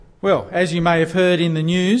Well, as you may have heard in the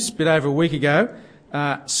news a bit over a week ago,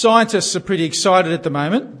 scientists are pretty excited at the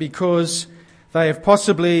moment because they have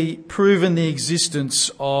possibly proven the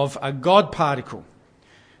existence of a God particle,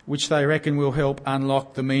 which they reckon will help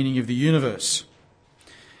unlock the meaning of the universe.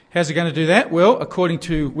 How's it going to do that? Well, according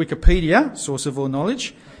to Wikipedia, source of all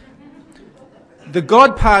knowledge, the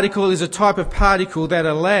God particle is a type of particle that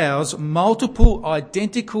allows multiple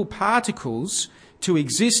identical particles to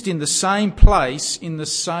exist in the same place in the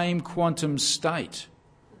same quantum state.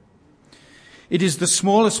 It is the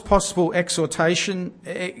smallest possible excitement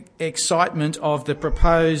of the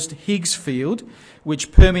proposed Higgs field,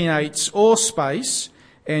 which permeates all space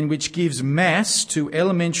and which gives mass to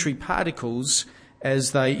elementary particles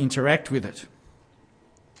as they interact with it.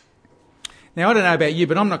 Now, I don't know about you,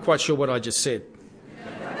 but I'm not quite sure what I just said.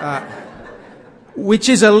 Which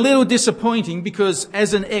is a little disappointing because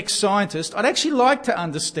as an ex-scientist, I'd actually like to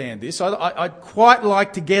understand this. I'd quite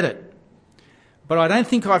like to get it. But I don't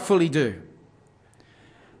think I fully do.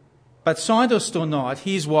 But scientist or not,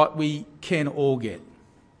 here's what we can all get.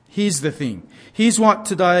 Here's the thing. Here's what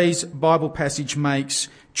today's Bible passage makes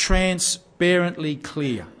transparently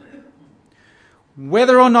clear.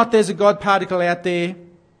 Whether or not there's a God particle out there,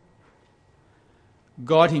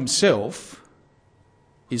 God himself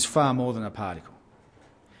is far more than a particle.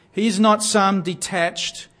 He is not some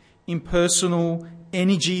detached, impersonal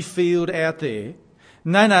energy field out there.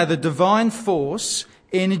 No, the divine force,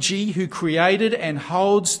 energy, who created and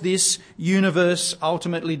holds this universe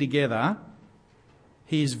ultimately together,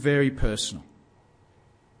 he is very personal.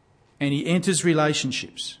 And he enters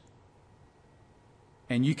relationships.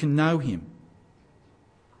 And you can know him.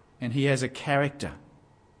 And he has a character.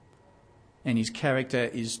 And his character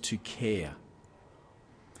is to care.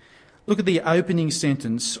 Look at the opening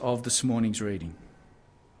sentence of this morning's reading.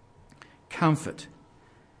 Comfort.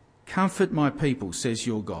 Comfort my people, says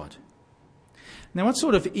your God. Now, what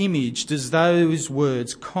sort of image does those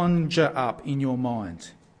words conjure up in your mind?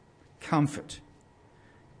 Comfort.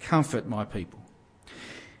 Comfort my people.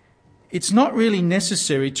 It's not really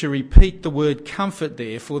necessary to repeat the word comfort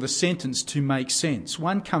there for the sentence to make sense.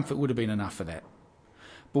 One comfort would have been enough for that.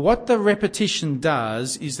 But what the repetition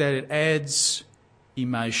does is that it adds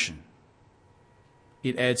emotion.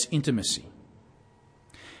 It adds intimacy.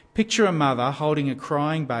 Picture a mother holding a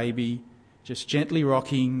crying baby, just gently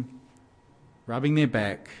rocking, rubbing their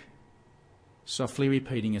back, softly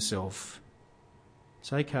repeating herself,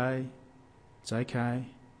 "It's okay, it's okay,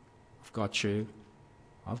 I've got you,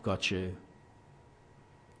 I've got you."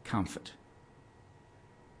 Comfort.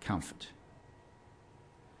 Comfort.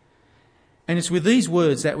 And it's with these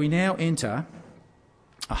words that we now enter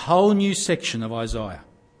a whole new section of Isaiah.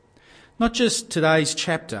 Not just today's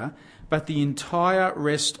chapter, but the entire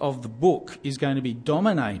rest of the book is going to be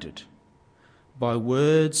dominated by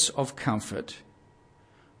words of comfort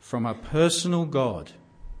from a personal God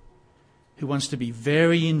who wants to be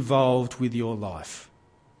very involved with your life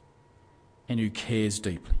and who cares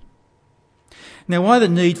deeply. Now, why the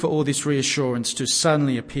need for all this reassurance to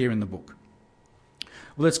suddenly appear in the book?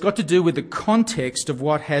 Well, it's got to do with the context of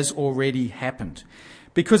what has already happened.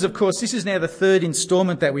 Because, of course, this is now the third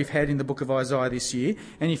instalment that we've had in the book of Isaiah this year.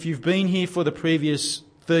 And if you've been here for the previous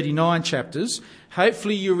 39 chapters,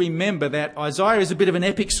 hopefully you remember that Isaiah is a bit of an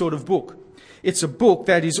epic sort of book. It's a book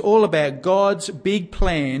that is all about God's big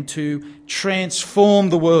plan to transform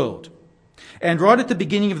the world. And right at the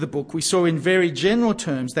beginning of the book, we saw in very general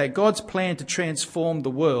terms that God's plan to transform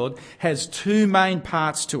the world has two main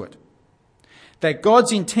parts to it. That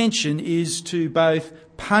God's intention is to both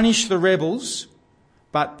punish the rebels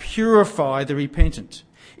but purify the repentant.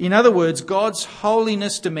 In other words, God's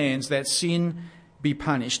holiness demands that sin be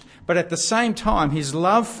punished. But at the same time, his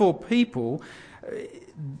love for people,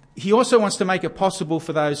 he also wants to make it possible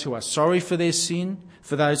for those who are sorry for their sin,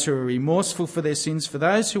 for those who are remorseful for their sins, for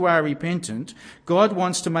those who are repentant. God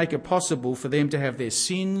wants to make it possible for them to have their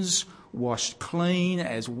sins washed clean,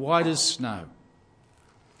 as white as snow.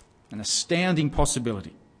 An astounding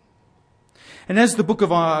possibility. And as the book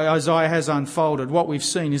of Isaiah has unfolded, what we've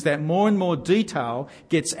seen is that more and more detail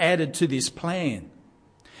gets added to this plan.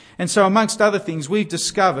 And so amongst other things, we've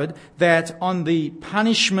discovered that on the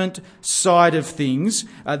punishment side of things,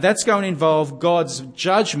 that's going to involve God's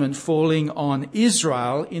judgment falling on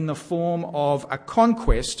Israel in the form of a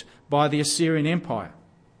conquest by the Assyrian Empire.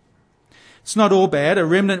 It's not all bad. A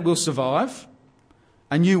remnant will survive.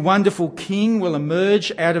 A new wonderful king will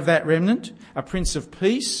emerge out of that remnant, a prince of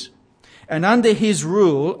peace. and under his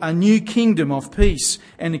rule a new kingdom of peace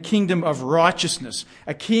and a kingdom of righteousness,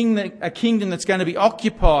 a kingdom that's going to be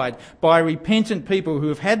occupied by repentant people who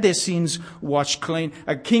have had their sins washed clean,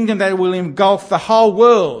 a kingdom that will engulf the whole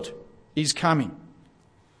world is coming.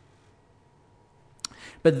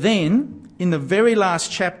 But then, in the very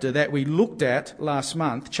last chapter that we looked at last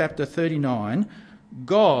month, chapter 39,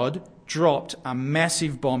 God dropped a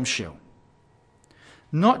massive bombshell.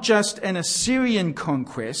 Not just an Assyrian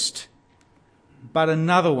conquest, but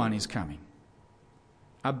another one is coming.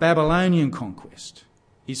 A Babylonian conquest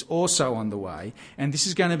is also on the way, and this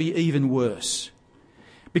is going to be even worse.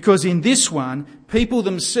 Because in this one, people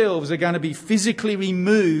themselves are going to be physically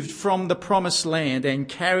removed from the promised land and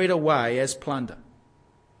carried away as plunder.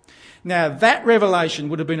 Now, that revelation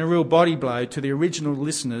would have been a real body blow to the original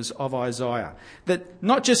listeners of Isaiah. That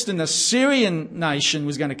not just an Assyrian nation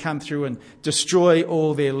was going to come through and destroy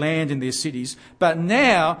all their land and their cities, but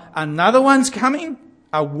now another one's coming,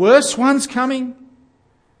 a worse one's coming.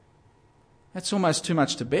 That's almost too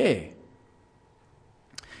much to bear.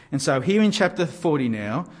 And so here in chapter 40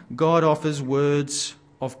 now, God offers words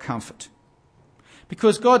of comfort.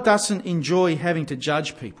 Because God doesn't enjoy having to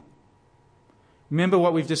judge people. Remember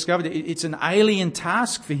what we've discovered, it's an alien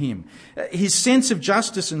task for him. His sense of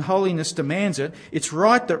justice and holiness demands it. It's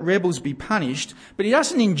right that rebels be punished, but he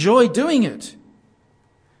doesn't enjoy doing it.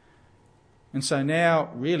 And so now,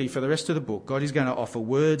 really, for the rest of the book, God is going to offer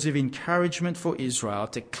words of encouragement for Israel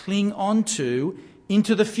to cling on to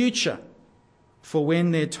into the future for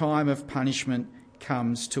when their time of punishment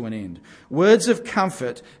comes to an end. Words of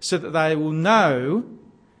comfort so that they will know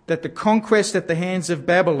that the conquest at the hands of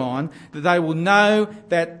Babylon, that they will know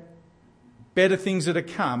that better things are to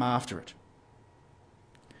come after it.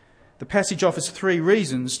 The passage offers 3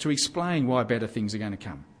 reasons to explain why better things are going to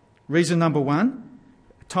come. Reason number 1,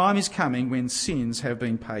 time is coming when sins have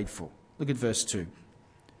been paid for. Look at verse 2.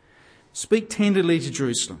 Speak tenderly to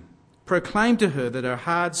Jerusalem. Proclaim to her that her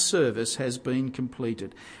hard service has been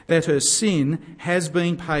completed, that her sin has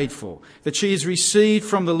been paid for, that she has received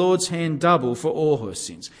from the Lord's hand double for all her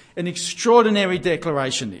sins. An extraordinary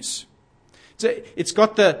declaration, this. It's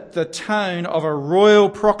got the tone of a royal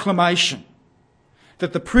proclamation,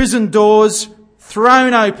 that the prison doors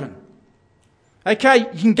thrown open. Okay,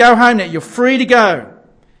 you can go home now. You're free to go.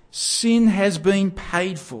 Sin has been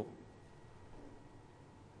paid for.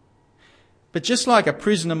 But just like a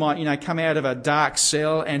prisoner might, come out of a dark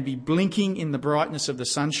cell and be blinking in the brightness of the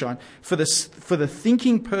sunshine, for the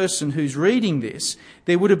thinking person who's reading this,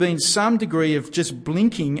 there would have been some degree of just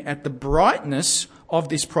blinking at the brightness of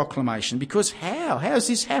this proclamation. Because how? How is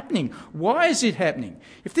this happening? Why is it happening?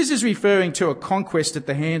 If this is referring to a conquest at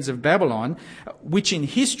the hands of Babylon, which in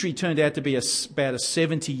history turned out to be about a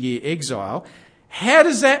 70-year exile, how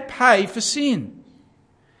does that pay for sin?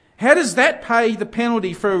 How does that pay the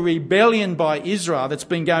penalty for a rebellion by Israel that's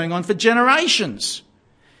been going on for generations?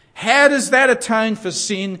 How does that atone for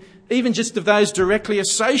sin, even just of those directly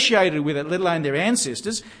associated with it, let alone their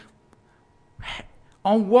ancestors?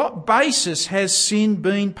 On what basis has sin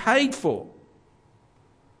been paid for?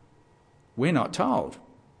 We're not told.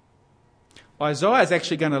 Isaiah is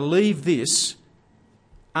actually going to leave this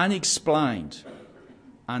unexplained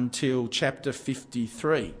until chapter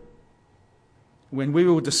 53. When we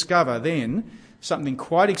will discover then something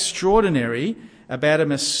quite extraordinary about a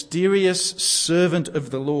mysterious servant of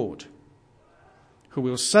the Lord who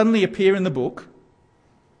will suddenly appear in the book,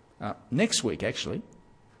 next week actually.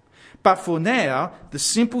 But for now, the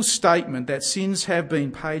simple statement that sins have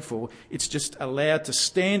been paid for, it's just allowed to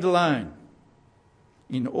stand alone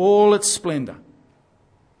in all its splendour.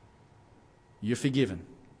 You're forgiven.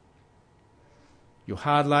 Your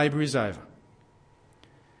hard labour is over.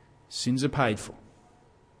 Sins are paid for.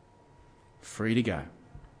 Free to go.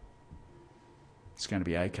 It's going to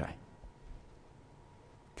be okay.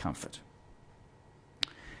 Comfort.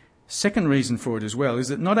 Second reason for it as well is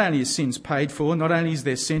that not only is sins paid for, not only is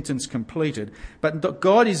their sentence completed, but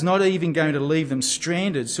God is not even going to leave them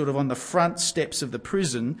stranded sort of on the front steps of the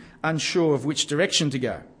prison, unsure of which direction to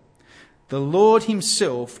go. The Lord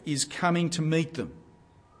himself is coming to meet them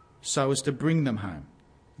so as to bring them home.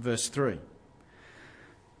 Verse 3.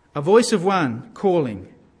 A voice of one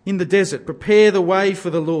calling in the desert, prepare the way for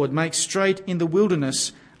the Lord, make straight in the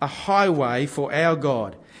wilderness a highway for our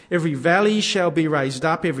God. Every valley shall be raised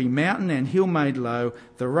up, every mountain and hill made low.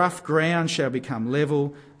 The rough ground shall become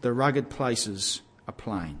level, the rugged places a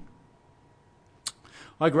plain.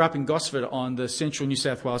 I grew up in Gosford on the central New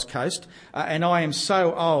South Wales coast, and I am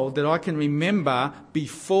so old that I can remember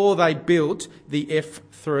before they built the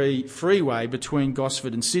F3 freeway between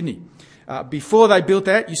Gosford and Sydney. Before they built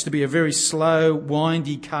that, it used to be a very slow,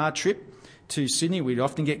 windy car trip. to Sydney. We'd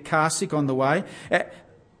often get car sick on the way.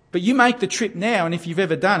 But you make the trip now, and if you've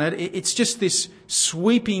ever done it, it's just this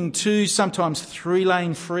sweeping 2, sometimes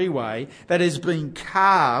 3-lane freeway that has been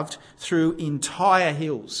carved through entire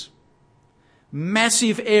hills.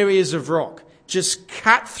 Massive areas of rock just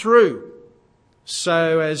cut through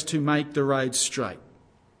so as to make the road straight.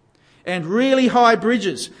 And really high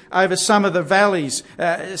bridges over some of the valleys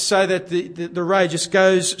so that the road just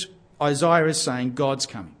goes, Isaiah is saying, God's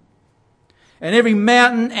coming. And every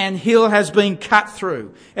mountain and hill has been cut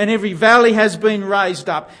through, and every valley has been raised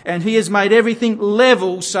up, and he has made everything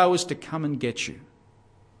level so as to come and get you.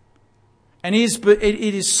 And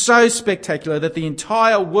it is so spectacular that the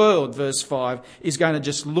entire world, verse 5, is going to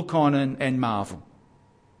just look on and marvel.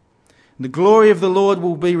 And the glory of the Lord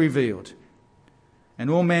will be revealed,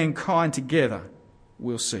 and all mankind together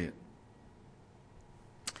will see it.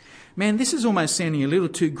 Man, this is almost sounding a little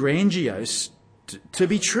too grandiose to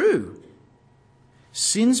be true.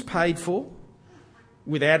 Sins paid for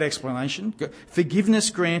without explanation, forgiveness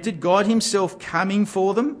granted, God himself coming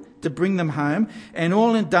for them to bring them home, and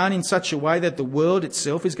all done in such a way that the world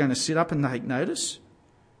itself is going to sit up and take notice.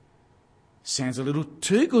 Sounds a little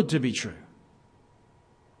too good to be true.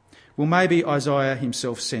 Well, maybe Isaiah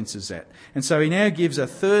himself senses that. And so he now gives a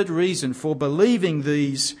third reason for believing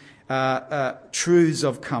these truths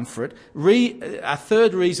of comfort, a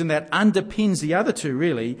third reason that underpins the other two,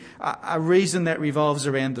 really, a reason that revolves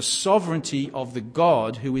around the sovereignty of the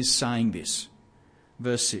God who is saying this.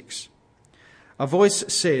 Verse 6. A voice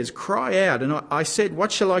says, "Cry out." And I said,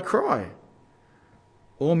 "What shall I cry?"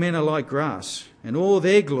 All men are like grass, and all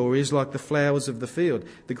their glory is like the flowers of the field.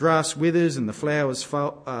 The grass withers and the flowers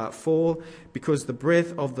fall because the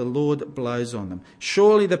breath of the Lord blows on them.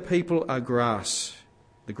 Surely the people are grass.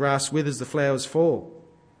 The grass withers, the flowers fall.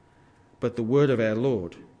 But the word of our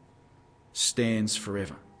Lord stands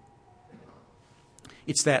forever.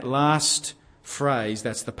 It's that last phrase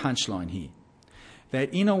that's the punchline here.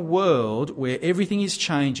 That in a world where everything is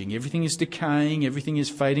changing, everything is decaying, everything is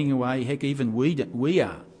fading away, heck, even we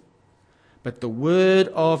are. But the word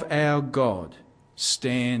of our God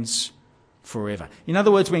stands forever. In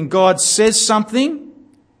other words, when God says something,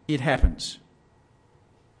 it happens.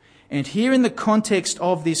 And here in the context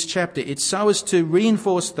of this chapter, it's so as to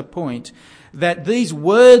reinforce the point that these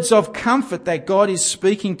words of comfort that God is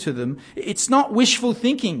speaking to them, it's not wishful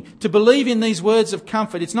thinking. To believe in these words of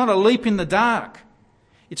comfort, it's not a leap in the dark.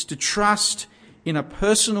 It's to trust in a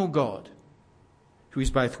personal God who is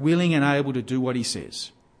both willing and able to do what he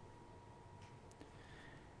says.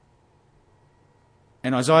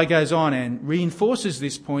 And Isaiah goes on and reinforces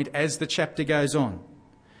this point as the chapter goes on.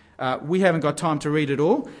 We haven't got time to read it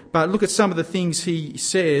all, but look at some of the things he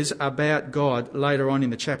says about God later on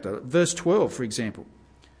in the chapter. Verse 12, for example.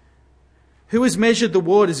 Who has measured the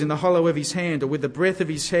waters in the hollow of his hand, or with the breath of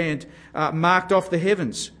his hand marked off the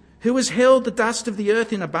heavens? Who has held the dust of the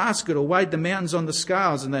earth in a basket, or weighed the mountains on the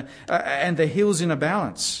scales and the hills in a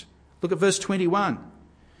balance? Look at verse 21.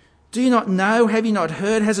 Do you not know? Have you not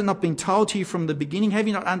heard? Has it not been told to you from the beginning? Have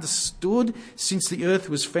you not understood since the earth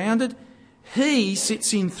was founded? He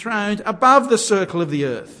sits enthroned above the circle of the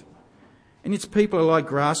earth, and its people are like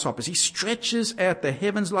grasshoppers. He stretches out the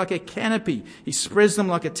heavens like a canopy. He spreads them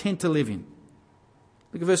like a tent to live in.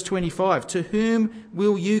 Look at verse 25. To whom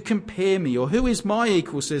will you compare me? Or who is my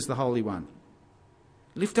equal, says the Holy One?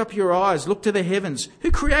 Lift up your eyes, look to the heavens.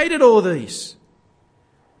 Who created all these?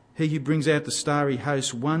 He who brings out the starry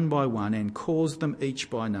host one by one and calls them each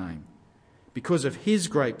by name. Because of his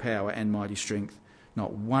great power and mighty strength,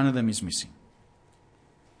 not one of them is missing.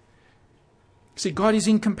 See, God is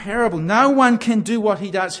incomparable. No one can do what he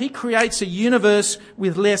does. He creates a universe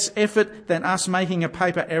with less effort than us making a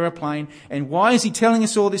paper aeroplane. And why is he telling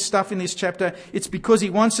us all this stuff in this chapter? It's because he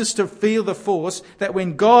wants us to feel the force that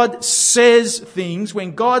when God says things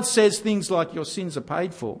like your sins are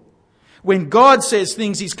paid for, when God says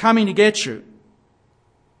things, he's coming to get you,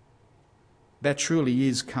 that truly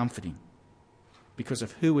is comforting because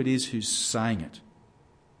of who it is who's saying it.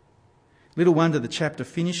 Little wonder the chapter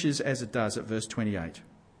finishes as it does at verse 28.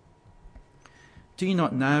 Do you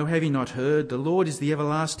not know? Have you not heard? The Lord is the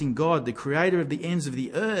everlasting God, the creator of the ends of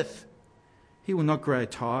the earth. He will not grow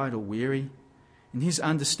tired or weary. In his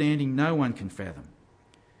understanding no one can fathom.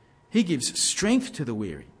 He gives strength to the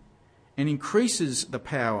weary and increases the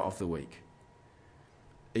power of the weak.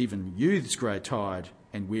 Even youths grow tired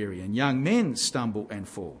and weary, and young men stumble and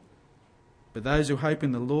fall. But those who hope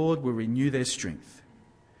in the Lord will renew their strength.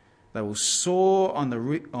 They will soar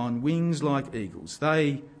on wings like eagles.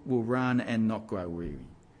 They will run and not grow weary.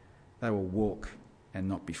 They will walk and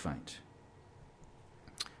not be faint.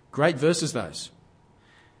 Great verses those.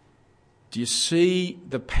 Do you see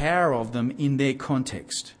the power of them in their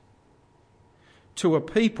context? To a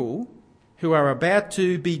people who are about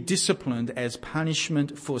to be disciplined as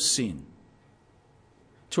punishment for sin.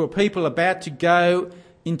 To a people about to go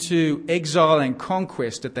into exile and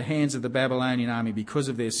conquest at the hands of the Babylonian army because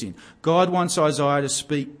of their sin. God wants Isaiah to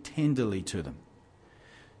speak tenderly to them,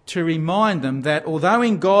 to remind them that although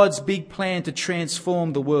in God's big plan to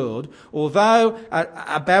transform the world, although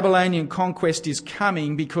a Babylonian conquest is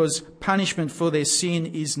coming because punishment for their sin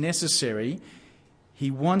is necessary,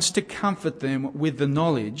 he wants to comfort them with the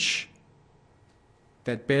knowledge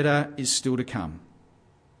that better is still to come.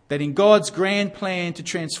 That in God's grand plan to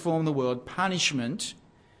transform the world, punishment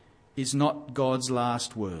is not God's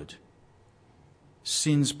last word.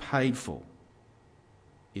 Sins paid for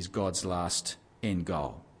is God's last end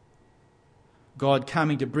goal. God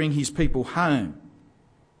coming to bring his people home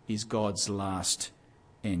is God's last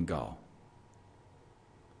end goal.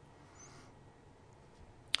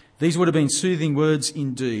 These would have been soothing words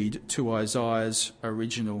indeed to Isaiah's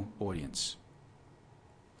original audience.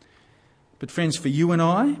 But friends, for you and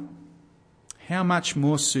I, how much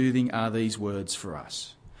more soothing are these words for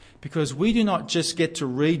us? Because we do not just get to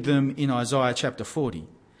read them in Isaiah chapter 40.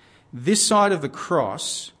 This side of the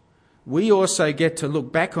cross, we also get to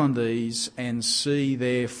look back on these and see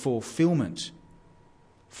their fulfilment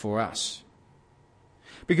for us.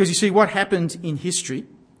 Because you see, what happened in history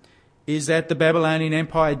is that the Babylonian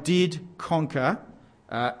Empire did conquer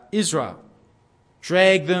Israel,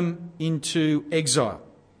 drag them into exile.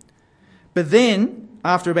 But then,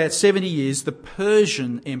 after about 70 years, the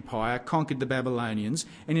Persian Empire conquered the Babylonians,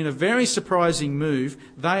 and in a very surprising move,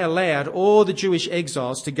 they allowed all the Jewish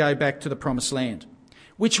exiles to go back to the Promised Land,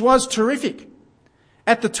 which was terrific.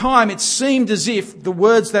 At the time, it seemed as if the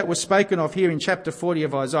words that were spoken of here in chapter 40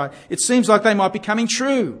 of Isaiah, it seems like they might be coming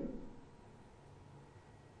true.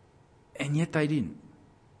 And yet they didn't.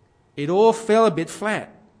 It all fell a bit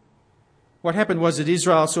flat. What happened was that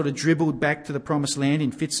Israel sort of dribbled back to the Promised Land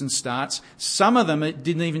in fits and starts. Some of them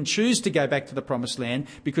didn't even choose to go back to the Promised Land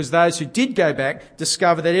because those who did go back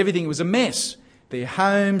discovered that everything was a mess. Their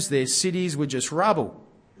homes, their cities were just rubble.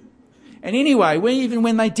 And anyway, even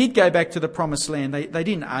when they did go back to the Promised Land, they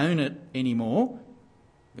didn't own it anymore.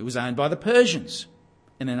 It was owned by the Persians.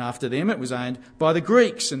 And then after them, it was owned by the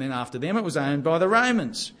Greeks. And then after them, it was owned by the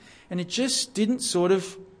Romans. And it just didn't sort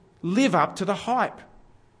of live up to the hype.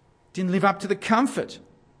 Didn't live up to the comfort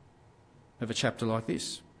of a chapter like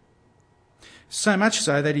this. So much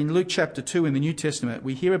so that in Luke chapter 2 in the New Testament,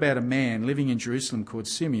 we hear about a man living in Jerusalem called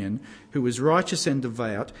Simeon who was righteous and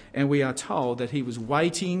devout, and we are told that he was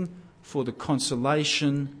waiting for the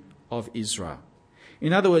consolation of Israel.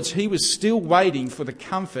 In other words, he was still waiting for the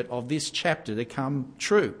comfort of this chapter to come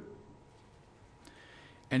true.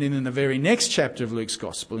 And then in the very next chapter of Luke's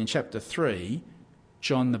Gospel, in chapter 3,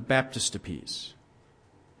 John the Baptist appears.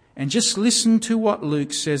 And just listen to what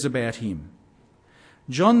Luke says about him.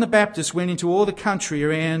 John the Baptist went into all the country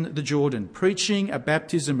around the Jordan, preaching a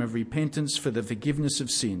baptism of repentance for the forgiveness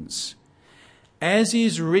of sins, as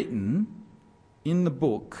is written in the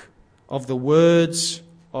book of the words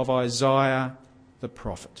of Isaiah the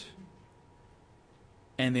prophet.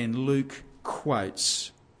 And then Luke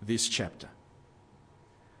quotes this chapter.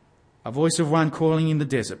 A voice of one calling in the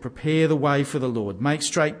desert, prepare the way for the Lord, make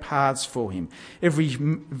straight paths for him. Every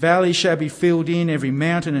valley shall be filled in, every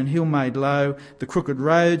mountain and hill made low. The crooked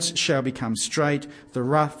roads shall become straight, the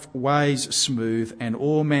rough ways smooth, and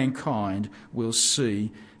all mankind will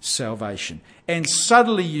see salvation. And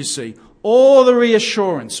suddenly you see all the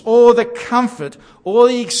reassurance, all the comfort, all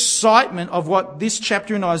the excitement of what this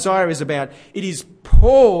chapter in Isaiah is about. It is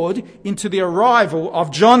poured into the arrival of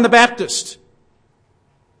John the Baptist,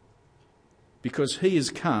 because he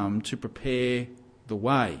has come to prepare the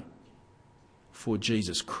way for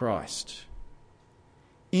Jesus Christ,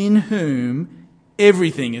 in whom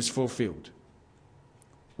everything is fulfilled,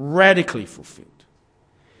 radically fulfilled.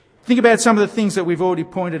 Think about some of the things that we've already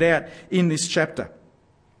pointed out in this chapter.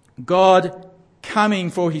 God coming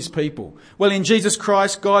for his people. Well, in Jesus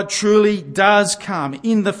Christ, God truly does come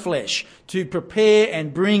in the flesh to prepare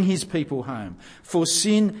and bring his people home. For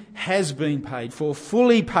sin has been paid for,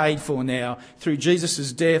 fully paid for now through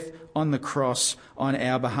Jesus' death on the cross on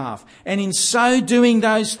our behalf. And in so doing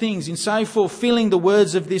those things, in so fulfilling the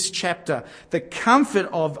words of this chapter, the comfort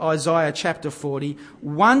of Isaiah chapter 40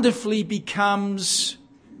 wonderfully becomes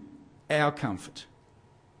our comfort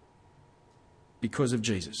because of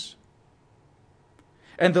Jesus.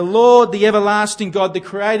 And the Lord, the everlasting God, the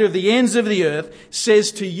creator of the ends of the earth,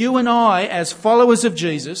 says to you and I, as followers of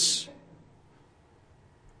Jesus,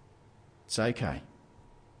 it's okay.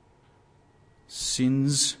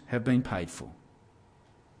 sins have been paid for.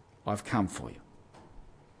 I've come for you.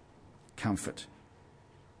 Comfort.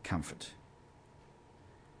 Comfort.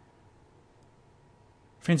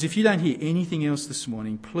 Friends, if you don't hear anything else this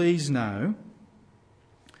morning, please know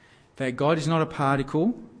that God is not a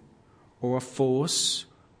particle or a force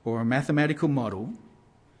or a mathematical model.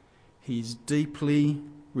 He is deeply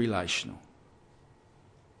relational.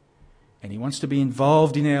 And he wants to be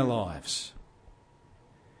involved in our lives.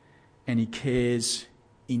 And he cares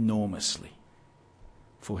enormously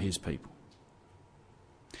for his people.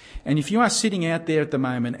 And if you are sitting out there at the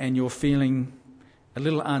moment and you're feeling a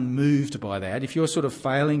little unmoved by that, if you're sort of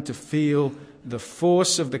failing to feel the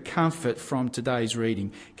force of the comfort from today's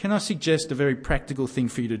reading, can I suggest a very practical thing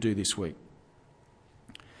for you to do this week?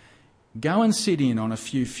 Go and sit in on a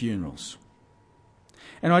few funerals.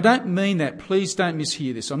 And I don't mean that, please don't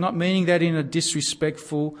mishear this. I'm not meaning that in a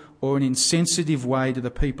disrespectful or an insensitive way to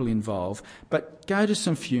the people involved, but go to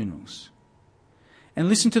some funerals and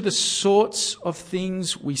listen to the sorts of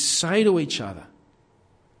things we say to each other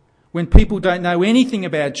when people don't know anything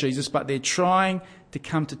about Jesus, but they're trying to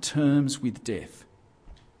come to terms with death.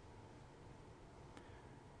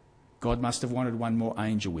 God must have wanted one more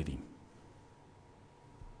angel with him.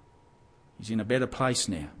 He's in a better place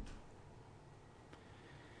now.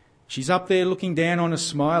 She's up there looking down on us,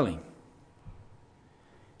 smiling.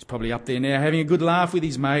 He's probably up there now having a good laugh with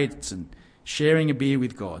his mates and sharing a beer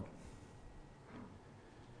with God.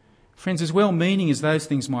 Friends, as well-meaning as those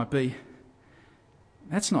things might be,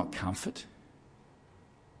 that's not comfort.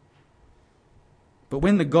 But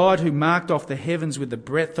when the God who marked off the heavens with the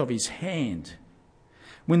breadth of his hand,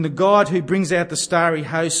 when the God who brings out the starry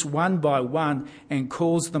hosts one by one and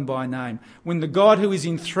calls them by name, when the God who is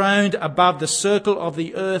enthroned above the circle of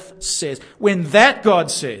the earth says, when that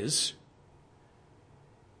God says,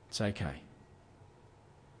 it's okay.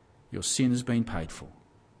 Your sin has been paid for.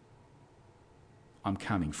 I'm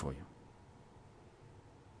coming for you.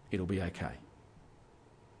 It'll be okay.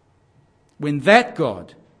 When that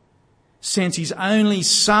God sends his only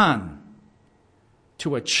Son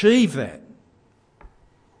to achieve that,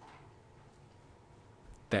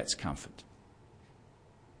 that's comfort.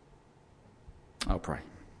 I'll pray.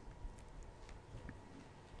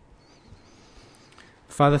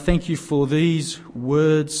 Father, thank you for these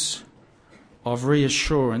words of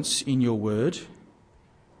reassurance in your word.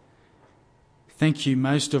 Thank you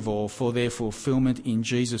most of all for their fulfilment in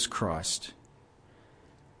Jesus Christ,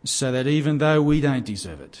 so that even though we don't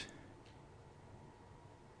deserve it,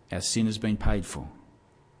 our sin has been paid for,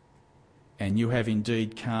 and you have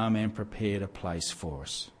indeed come and prepared a place for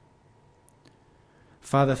us.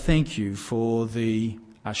 Father, thank you for the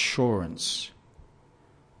assurance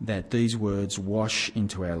that these words wash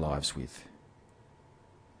into our lives with.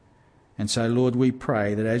 And so, Lord, we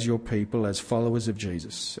pray that as your people, as followers of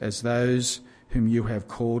Jesus, as those whom you have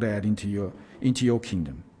called out into your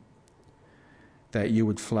kingdom, that you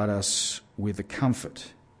would flood us with the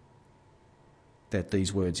comfort that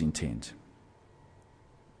these words intend.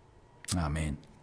 Amen.